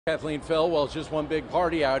Kathleen, Phil, well, it's just one big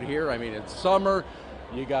party out here. I mean, it's summer.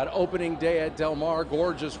 You got opening day at Del Mar,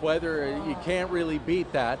 gorgeous weather. You can't really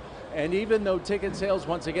beat that. And even though ticket sales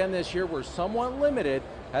once again this year were somewhat limited,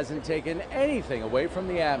 hasn't taken anything away from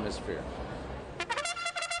the atmosphere.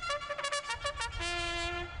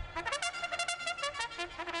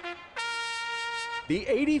 The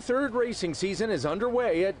 83rd racing season is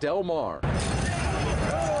underway at Del Mar.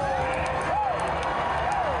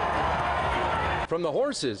 From the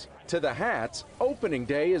horses to the hats, opening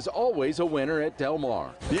day is always a winner at Del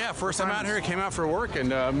Mar. Yeah, first time out here, came out for work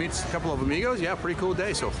and meets a couple of amigos. Yeah, pretty cool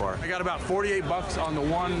day so far. I got about 48 bucks on the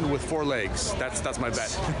one with 4 legs. That's my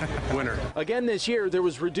bet. Winner. Again this year, there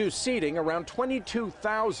was reduced seating, around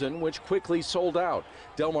 22,000, which quickly sold out.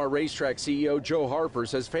 Del Mar Racetrack CEO Joe Harper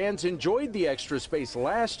says fans enjoyed the extra space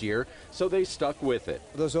last year, so they stuck with it.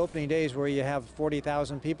 Those opening days where you have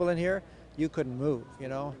 40,000 people in here, you couldn't move, you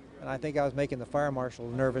know. And I think I was making the fire marshal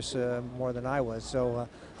nervous more than I was. So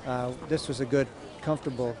this was a good,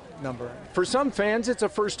 comfortable number. For some fans, it's a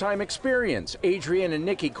first-time experience. Adrian and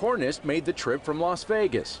Nikki Cornist made the trip from Las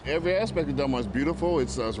Vegas. Every aspect of Del Mar is beautiful.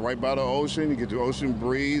 It's right by the ocean. You get the ocean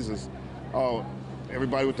breeze. It's,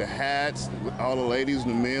 everybody with the hats, all the ladies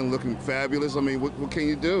and the men looking fabulous. I mean, what can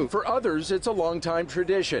you do? For others, it's a long-time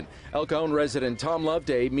tradition. El Cajon resident Tom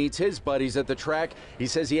Loveday meets his buddies at the track. He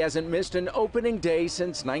says he hasn't missed an opening day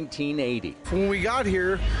since 1980. When we got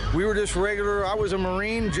here, we were just regular. I was a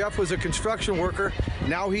Marine, Jeff was a construction worker.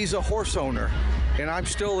 Now he's a horse owner, and I'm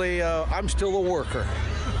still a worker.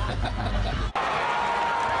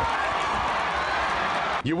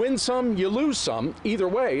 You win some, you lose some. Either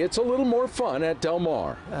way, it's a little more fun at Del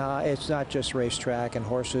Mar. It's not just racetrack and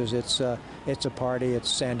horses. It's a party. It's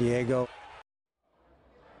San Diego.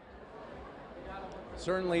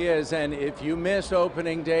 Certainly is, and if you missed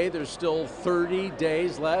opening day, there's still 30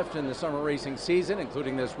 days left in the summer racing season,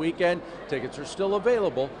 including this weekend. Tickets are still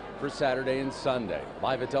available for Saturday and Sunday.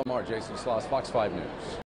 Live at Del Mar, Jason Sloss, Fox 5 News.